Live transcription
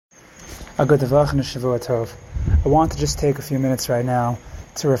A good Devach and a Shavua Tov. I want to just take a few minutes right now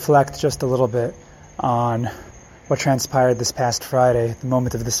to reflect just a little bit on what transpired this past Friday, the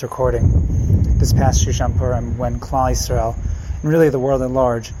moment of this recording, this past Shushan Purim, when Klal Yisrael, and really the world at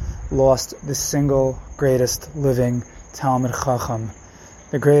large, lost the single greatest living Talmid Chacham,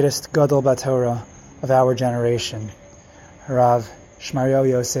 the greatest Gadol BaTorah of our generation, Harav Shmaryo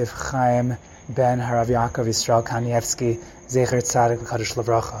Yosef Chaim ben Harav Yaakov Yisrael Kanievsky, Zecher Tzadik L'Kadosh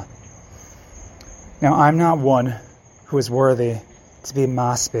L'Vracha. Now, I'm not one who is worthy to be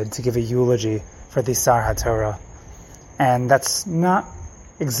maspid, to give a eulogy for the Sar HaTorah, and that's not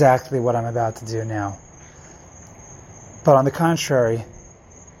exactly what I'm about to do now. But on the contrary,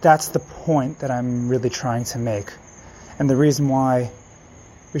 that's the point that I'm really trying to make. And the reason why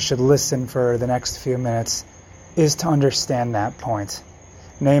we should listen for the next few minutes is to understand that point.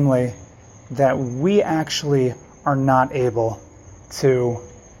 Namely, that we actually are not able to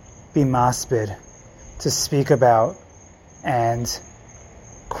be maspid, to speak about and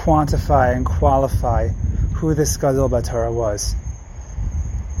quantify and qualify who this Gadol BaTorah was.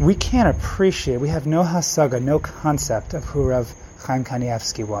 We can't appreciate, we have no hasaga, no concept of who Rav Chaim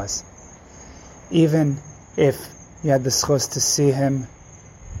Kanievsky was. Even if you had the schus to see him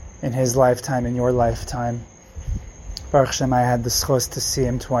in his lifetime, in your lifetime. Baruch Hashem, I had the schus to see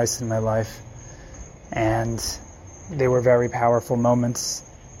him twice in my life, and they were very powerful moments.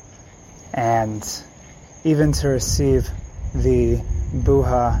 And even to receive the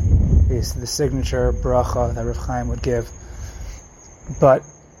buha, the signature bracha that Rav Chaim would give. But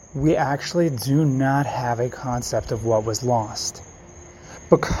we actually do not have a concept of what was lost.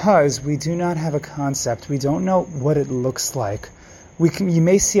 Because we do not have a concept, we don't know what it looks like. You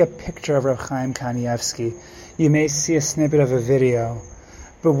may see a picture of Rav Chaim Kanievsky, you may see a snippet of a video,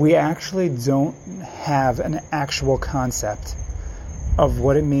 but we actually don't have an actual concept of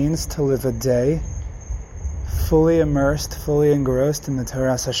what it means to live a day fully immersed, fully engrossed in the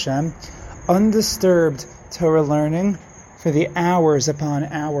Torah Hashem, undisturbed Torah learning for the hours upon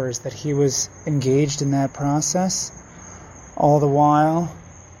hours that he was engaged in that process, all the while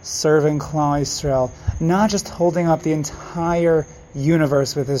serving Klal Yisrael, not just holding up the entire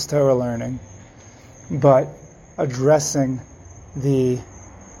universe with his Torah learning, but addressing the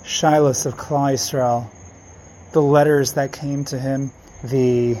shilas of Klal Yisrael, the letters that came to him,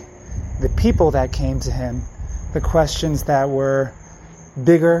 the people that came to him, the questions that were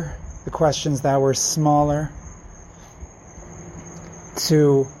bigger, the questions that were smaller,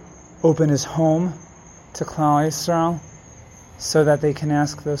 to open his home to Klal Yisrael so that they can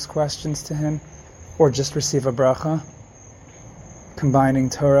ask those questions to him, or just receive a bracha, combining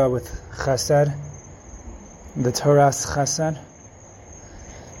Torah with chesed, the Torah's chesed.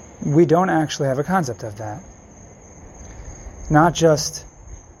 We don't actually have a concept of that. Not just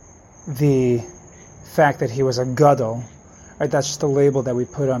the fact that he was a gadol, right? That's just a label that we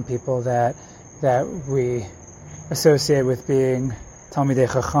put on people that we associate with being Talmidei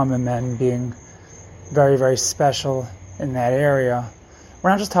Chachamim and being very, very special in that area.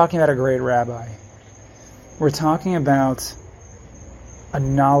 We're not just talking about a great rabbi. We're talking about a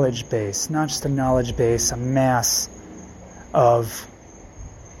knowledge base, not just a knowledge base, a mass of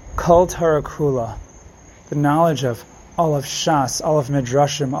Kol Torah Kula, the knowledge of all of Shas, all of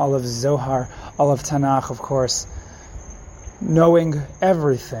Midrashim, all of Zohar, all of Tanakh, of course, knowing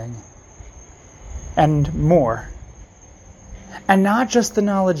everything and more. And not just the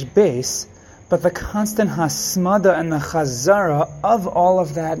knowledge base, but the constant hasmada and the chazara of all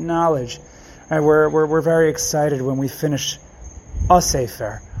of that knowledge. Right, we're very excited when we finish a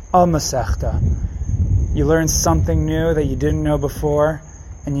sefer, a masechta. You learn something new that you didn't know before,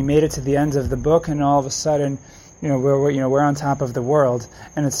 and you made it to the end of the book, and all of a sudden, we're on top of the world,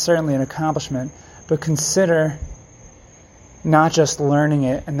 and it's certainly an accomplishment. But consider not just learning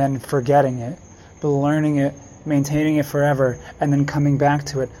it and then forgetting it, but learning it, maintaining it forever, and then coming back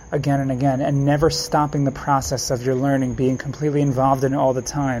to it again and again, and never stopping the process of your learning, being completely involved in it all the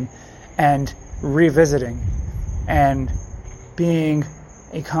time, and revisiting, and being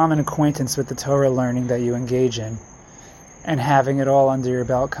a common acquaintance with the Torah learning that you engage in, and having it all under your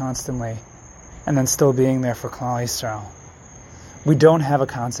belt constantly, and then still being there for Klal Yisrael. We don't have a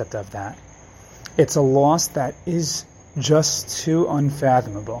concept of that. It's a loss that is just too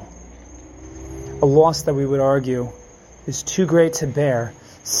unfathomable. A loss that we would argue is too great to bear,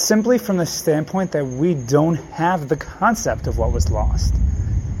 simply from the standpoint that we don't have the concept of what was lost.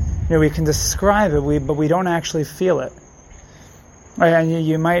 We can describe it, but we don't actually feel it. Right? And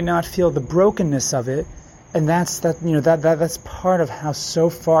you might not feel the brokenness of it, and that's part of how so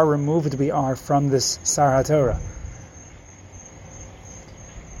far removed we are from this Sar HaTorah.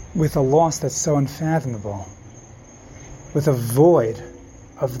 with a loss that's so unfathomable, with a void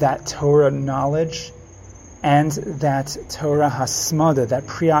of that Torah knowledge and that Torah hasmada, that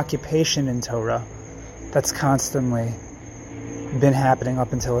preoccupation in Torah that's constantly been happening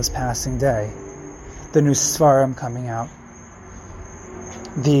up until his passing day. The new Svarim coming out,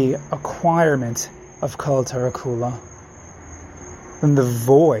 the acquirement of Kol Torah Kula, then the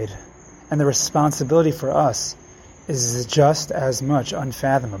void and the responsibility for us is just as much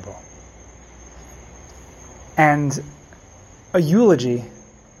unfathomable. And a eulogy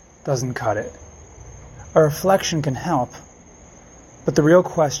doesn't cut it. A reflection can help, but the real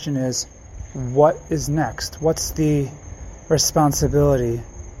question is, what is next? What's the responsibility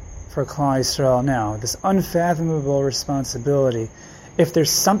for Klal Yisrael now? This unfathomable responsibility, if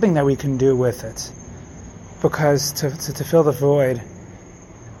there's something that we can do with it, because to fill the void,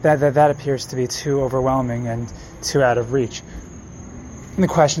 that appears to be too overwhelming and too out of reach. And the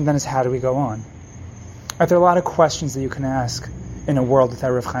question then is, how do we go on? Are there a lot of questions that you can ask in a world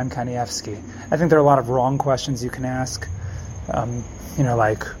without Rav Chaim Kanievsky? I think there are a lot of wrong questions you can ask.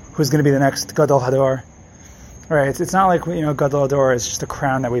 Like, who's going to be the next Gadol Hador? Right? It's not like, Gadol Hador is just a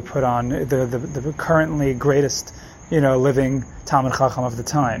crown that we put on the currently greatest, living Talmid Chacham of the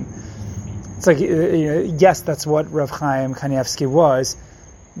time. It's like, yes, that's what Rav Chaim Kanievsky was,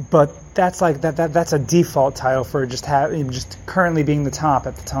 but that's like that's a default title for just currently being the top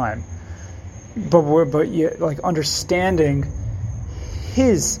at the time. But understanding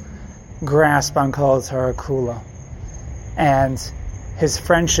his grasp on Kol Torah Kula and his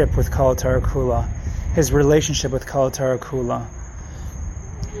friendship with Kol Torah Kula, his relationship with Kol Torah Kula.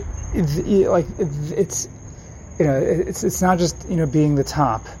 It's not just being the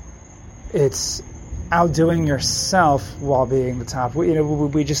top. It's outdoing yourself while being the top. We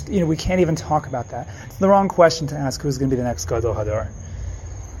can't even talk about that. It's the wrong question to ask who's going to be the next Gadol Hador.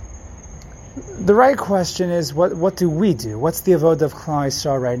 The right question is, what do we do? What's the avodah of Klal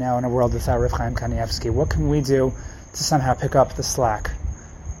Yisrael right now in a world without Rav Chaim Kanievsky? What can we do to somehow pick up the slack?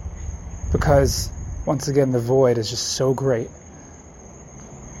 Because, once again, the void is just so great.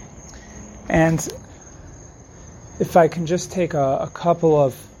 And if I can just take a couple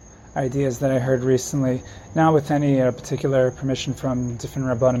of ideas that I heard recently, not with any particular permission from different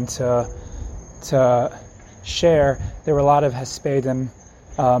Rabbanim to share, there were a lot of Hespedim,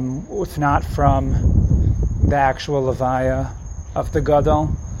 if not from the actual Levaya of the Gadol,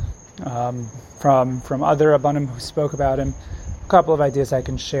 from other Rabbanim who spoke about him. A couple of ideas I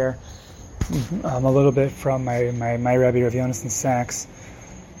can share. A little bit from my Rebbe, Rav Yonason Sachs,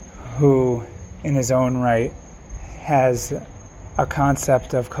 who, in his own right, has a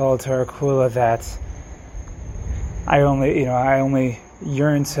concept of Kol Torah Kula that I only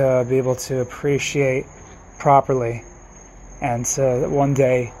yearn to be able to appreciate properly, and to one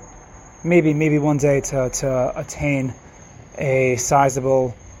day, maybe one day, to attain a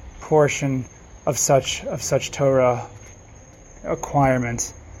sizable portion of such Torah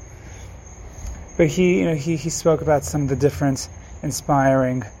acquirement. But he spoke about some of the different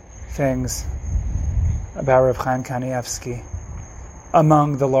inspiring things about Rav Chaim Kanievsky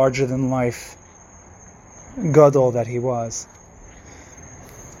among the larger-than-life Gadol that he was.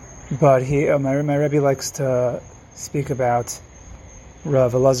 But my Rebbe likes to speak about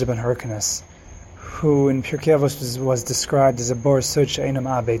Rav Elazar ben Hyrcanus, who in Pirkei Avos was described as a bor such einam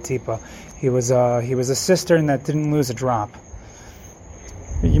abe tipa. He was a cistern that didn't lose a drop.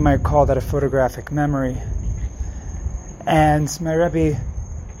 You might call that a photographic memory. And my Rebbe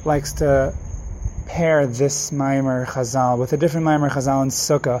likes to pair this Maimer Chazal with a different Maimer Chazal in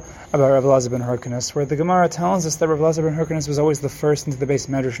Sukkah about Rav Elazar ben Hyrcanus, where the Gemara tells us that Rav Elazar ben Hyrcanus was always the first into the Beis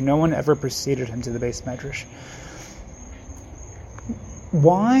Medrash. No one ever preceded him to the Beis Medrash.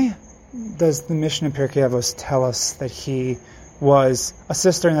 Why does the Mishnah in Pirkei Avos tell us that he was a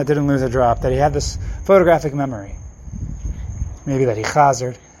cistern that didn't lose a drop, that he had this photographic memory? Maybe that he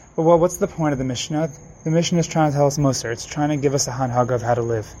chazered. But what's the point of the Mishnah? The Mishnah is trying to tell us Musar. It's trying to give us a hanhag of how to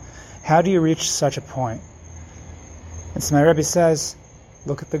live. How do you reach such a point? And so my Rebbe says,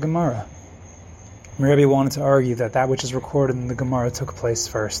 look at the Gemara. My Rebbe wanted to argue that which is recorded in the Gemara took place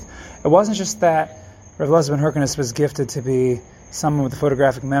first. It wasn't just that Rav Elazar ben Hyrcanus was gifted to be someone with a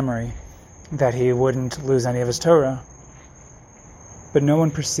photographic memory, that he wouldn't lose any of his Torah, but no one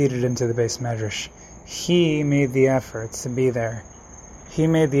preceded him to the Beis Medrash. He made the effort to be there. He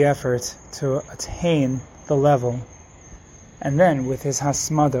made the effort to attain the level, and then with his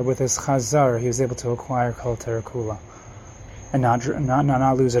hasmada, with his chazar, he was able to acquire Kol Torah Kula and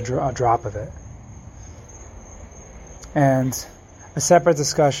not lose a drop of it. And A separate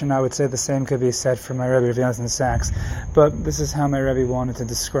discussion, I would say the same could be said for my Rebbe Rav Yonatan Sachs, but this is how my Rebbe wanted to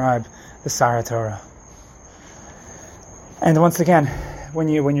describe the Sar HaTorah. And once again, when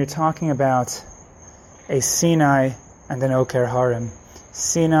you're talking about a Sinai and an Oker Harim,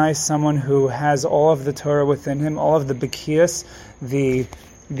 Sinai, someone who has all of the Torah within him, all of the Bekias, the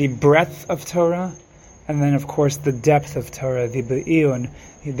breadth of Torah, and then of course the depth of Torah, the Be'iyun,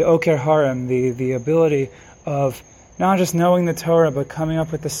 the Oker Harim, the ability of not just knowing the Torah, but coming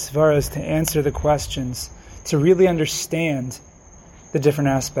up with the svaras to answer the questions, to really understand the different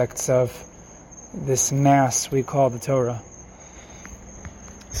aspects of this mass we call the Torah.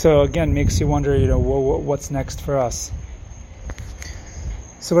 So again, makes you wonder, what's next for us?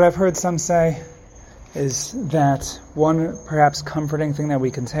 So what I've heard some say is that one perhaps comforting thing that we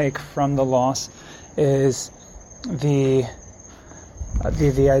can take from the loss is the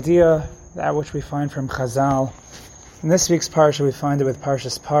idea that which we find from Chazal. In this week's parsha, we find it with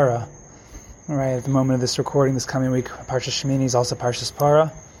Parshas Para. Right at the moment of this recording, this coming week, Parshas Shemini is also Parshas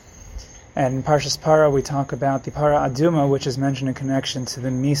Para. And in Parshas Para, we talk about the Para Aduma, which is mentioned in connection to the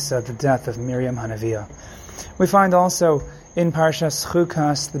Misa, the death of Miriam Hanaviah. We find also in Parshas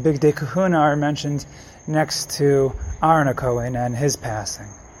Chukas, the Big Day Kahuna are mentioned next to Aaron HaKohen and his passing.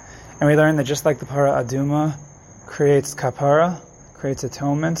 And we learn that just like the Para Aduma creates kapara, creates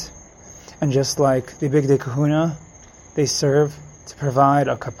atonement, and just like the Big Day Kahuna, they serve to provide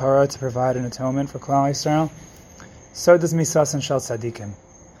a kapara, to provide an atonement for Klal Yisrael, so does Misas and Shel Tzadikim.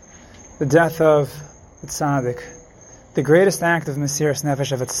 The death of a tzaddik, the greatest act of Mesiras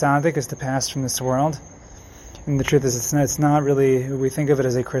Nefesh of a tzaddik is to pass from this world. And the truth is, it's not really, we think of it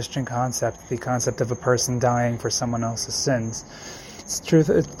as a Christian concept, the concept of a person dying for someone else's sins.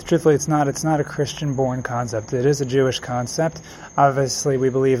 Truthfully, it's not a Christian-born concept. It is a Jewish concept. Obviously, we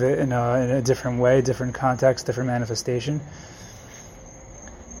believe it in a different way, different context, different manifestation.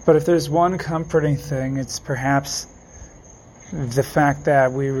 But if there's one comforting thing, it's perhaps the fact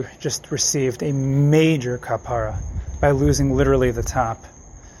that we just received a major kapara by losing literally the top.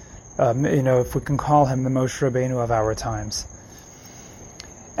 If we can call him the Moshe Rabbeinu of our times.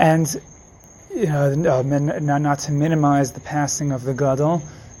 And not to minimize the passing of the Gadol,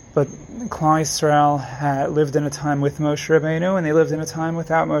 but Klal Yisrael had lived in a time with Moshe Rabbeinu, and they lived in a time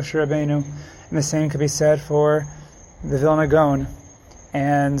without Moshe Rabbeinu. And the same could be said for the Vilna Gaon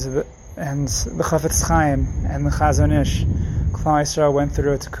and the Chafetz Chaim and the Chazon Ish. Klal Yisrael went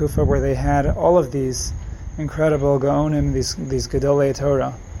through a tekufa where they had all of these incredible Gaonim, these Gedolei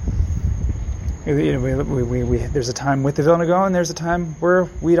Torah. There's a time with the Vilna Gaon, and there's a time where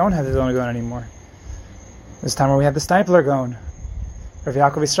we don't have the Vilna Gaon anymore. There's a time where we have the Stipler Gaon, Rav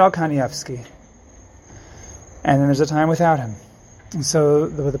Yaakov Yisrael Kanievsky, and then there's a time without him. And so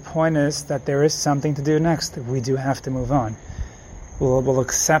the point is that there is something to do next. We do have to move on. We'll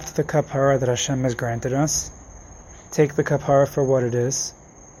accept the kapara that Hashem has granted us, take the kapara for what it is,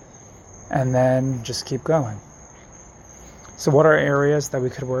 and then just keep going. So what are areas that we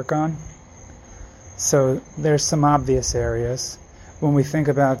could work on? So there's some obvious areas. When we think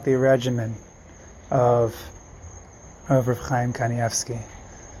about the regimen of Rav Chaim Kanievsky,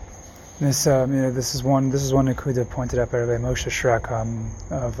 this is one Nakuda pointed up by Moshe Shrek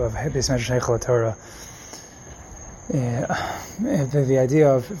of Beis Medrash Sar HaTorah. The idea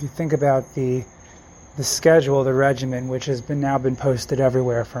of, if you think about the schedule, the regimen, which has now been posted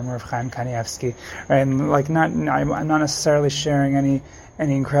everywhere from Rav Chaim Kanievsky, right? And I'm not necessarily sharing any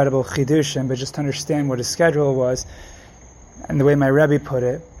incredible chidushim, but just to understand what his schedule was, and the way my Rebbe put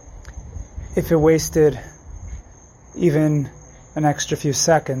it, if it wasted even an extra few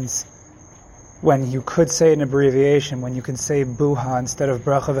seconds, when you could say an abbreviation, when you could say buha instead of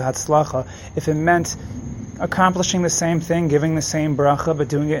bracha v'hatzlacha, if it meant accomplishing the same thing, giving the same bracha, but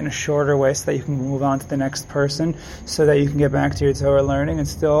doing it in a shorter way so that you can move on to the next person, so that you can get back to your Torah learning and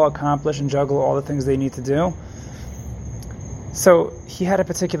still accomplish and juggle all the things they need to do. So he had a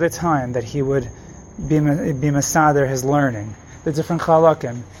particular time that he would be masader his learning. The different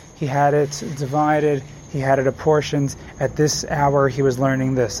chalakim, he had it divided, he had it apportioned. At this hour he was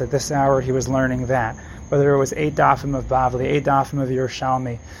learning this, at this hour he was learning that. Whether it was 8 dafim of Bavli, 8 dafim of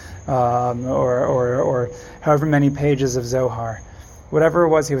Yerushalmi, or however many pages of Zohar. Whatever it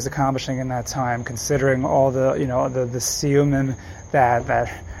was he was accomplishing in that time, considering all the siyumim that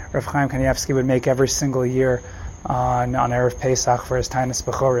Rav Chaim Kanievsky would make every single year on Erev Pesach for his Tainis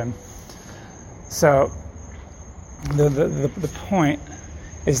Bechorim. So the point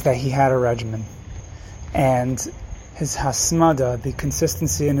is that he had a regimen, and his hasmada, the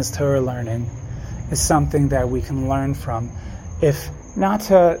consistency in his Torah learning, is something that we can learn from if not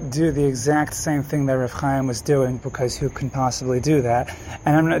to do the exact same thing that Rav Chaim was doing, because who can possibly do that?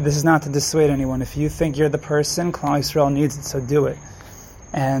 And this is not to dissuade anyone. If you think you're the person, Klal Yisrael needs it, so do it.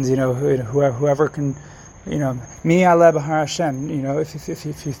 And whoever can, Mi Ale B'Har Hashem. If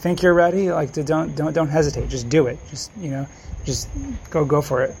you think you're ready, don't hesitate. Just do it. Just go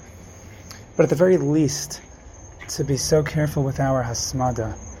for it. But at the very least, to be so careful with our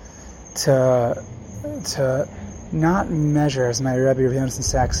hasmada, to not measure, as my Rebbe Rav Yonason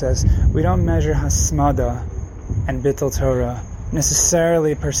Sachs says, we don't measure hasmada and bittul Torah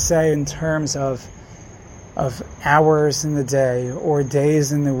necessarily per se in terms of hours in the day, or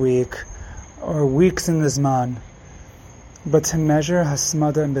days in the week, or weeks in the Zman, but to measure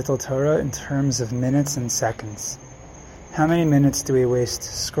hasmada and bittul Torah in terms of minutes and seconds. How many minutes do we waste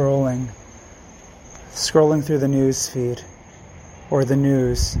scrolling through the news feed, or the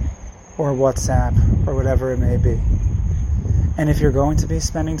news, or WhatsApp, or whatever it may be? And if you're going to be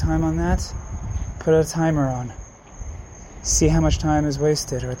spending time on that, put a timer on. See how much time is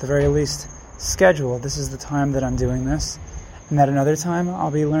wasted, or at the very least, schedule, this is the time that I'm doing this, and at another time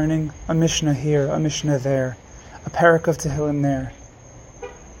I'll be learning a Mishnah here, a Mishnah there, a parak of Tehillim there,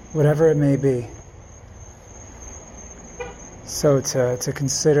 whatever it may be. So to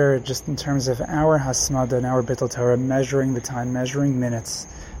consider, just in terms of our hasmada and our bittul Torah, measuring the time, measuring minutes,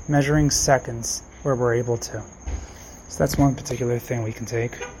 measuring seconds where we're able to. So that's one particular thing we can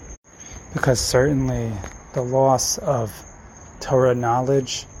take. Because certainly the loss of Torah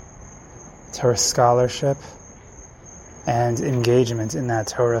knowledge, Torah scholarship, and engagement in that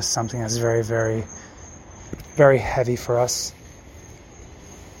Torah is something that's very, very, very heavy for us.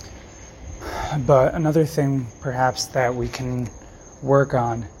 But another thing perhaps that we can work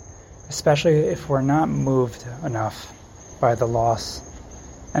on, especially if we're not moved enough by the loss,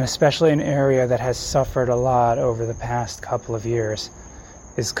 and especially an area that has suffered a lot over the past couple of years,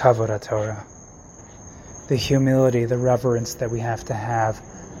 is kavod HaTorah. The humility, the reverence that we have to have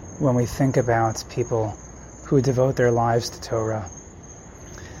when we think about people who devote their lives to Torah.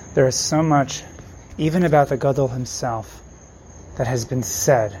 There is so much, even about the Gadol himself, that has been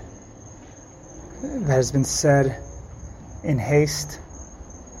said in haste,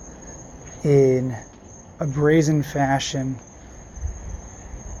 in a brazen fashion,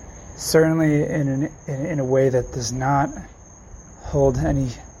 certainly in a way that does not hold any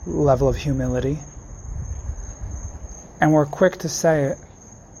level of humility. And we're quick to say it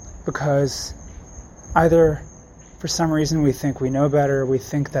because either for some reason we think we know better, we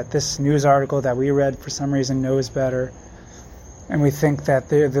think that this news article that we read for some reason knows better, and we think that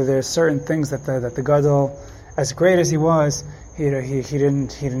there are certain things that the Gadol, as great as he was, he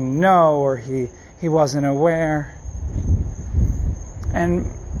didn't know, or he wasn't aware. And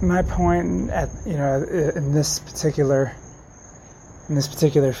my point in this particular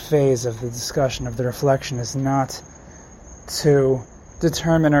phase of the discussion, of the reflection, is not to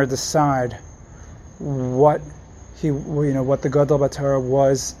determine or decide what the Gadol B'Torah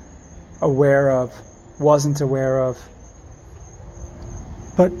was aware of, wasn't aware of,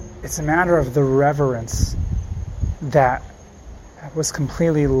 but it's a matter of the reverence that was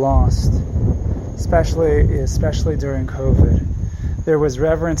completely lost, especially during COVID. There was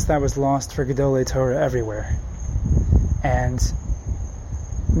reverence that was lost for Gedolei Torah everywhere, and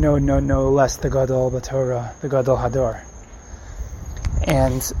no less the Gadol B'Torah, the Gadol Hador.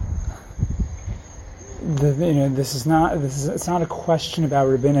 And it's not a question about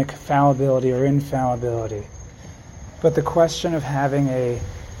rabbinic fallibility or infallibility, but the question of having a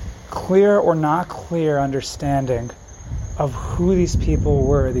clear or not clear understanding of who these people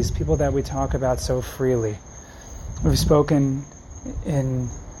were, these people that we talk about so freely. We've spoken in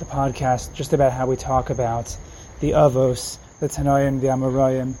the podcast just about how we talk about the Avos, the Tanoim, the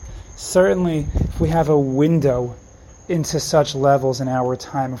Amoraim. Certainly, if we have a window into such levels in our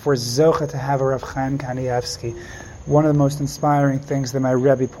time, if we're zocha to have a Rav Chaim Kanievsky, one of the most inspiring things that my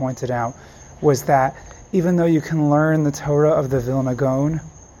Rebbe pointed out was that even though you can learn the Torah of the Vilna Gaon,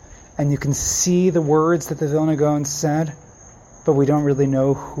 and you can see the words that the Vilna Gaon said, but we don't really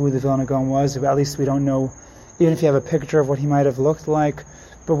know who the Vilna Gaon was, at least we don't know, even if you have a picture of what he might have looked like,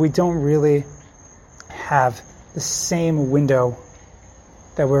 but we don't really have the same window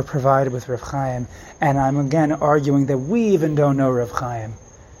that we're provided with Rav Chaim. And I'm again arguing that we even don't know Rav Chaim.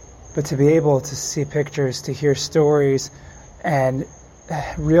 But to be able to see pictures, to hear stories, and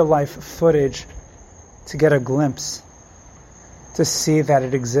real life footage, to get a glimpse, to see that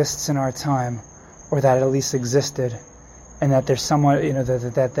it exists in our time, or that it at least existed, and that there's someone,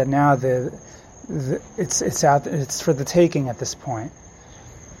 that now it's out, it's for the taking at this point.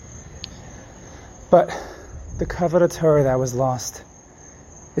 But the kavod Torah that was lost,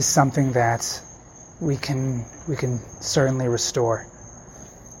 is something that we can certainly restore.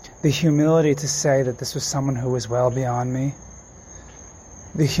 The humility to say that this was someone who was well beyond me.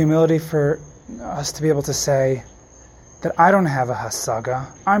 The humility for us to be able to say that I don't have a hasaga.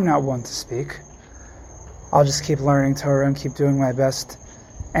 I'm not one to speak. I'll just keep learning Torah and keep doing my best.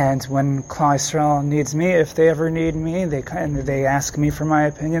 And when Klal Yisrael needs me, if they ever need me, they ask me for my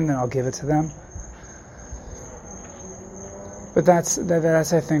opinion, then I'll give it to them. But that's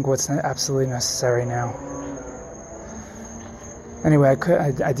I think what's absolutely necessary now. Anyway,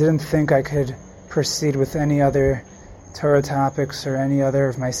 I didn't think I could proceed with any other Torah topics or any other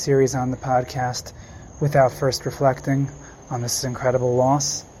of my series on the podcast without first reflecting on this incredible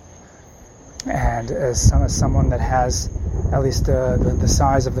loss. And as someone that has at least the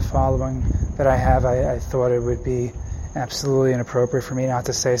size of the following that I have, I thought it would be absolutely inappropriate for me not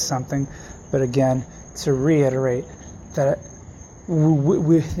to say something. But again, to reiterate that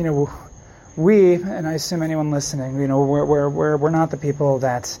we, and I assume anyone listening, we're not the people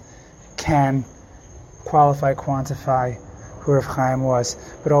that can quantify who Rav Chaim was,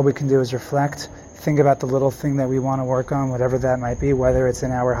 but all we can do is reflect, think about the little thing that we want to work on, whatever that might be, whether it's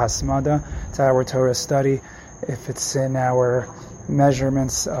in our hasmada, to our Torah study, if it's in our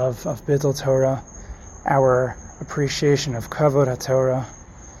measurements of Bittul Torah, our appreciation of Kavod HaTorah,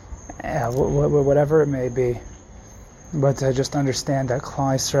 whatever it may be. But to just understand that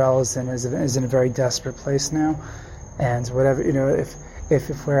Klal Yisrael is in a very desperate place now, and whatever,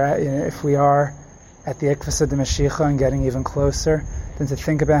 if we are at the Ikvasa de Mashiach and getting even closer, then to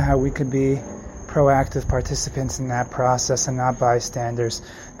think about how we could be proactive participants in that process and not bystanders,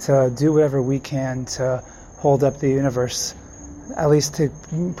 to do whatever we can to hold up the universe, at least to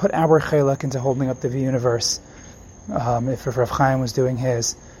put our chelak into holding up the universe, if Rav Chaim was doing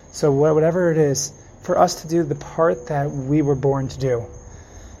his. So whatever it is, for us to do the part that we were born to do.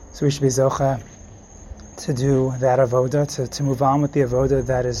 So we should be zocha to do that avoda, to move on with the avoda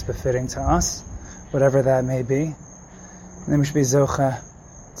that is befitting to us, whatever that may be. And then we should be zocha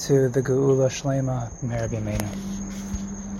to the geula shlema, Me'er B'Yameinu.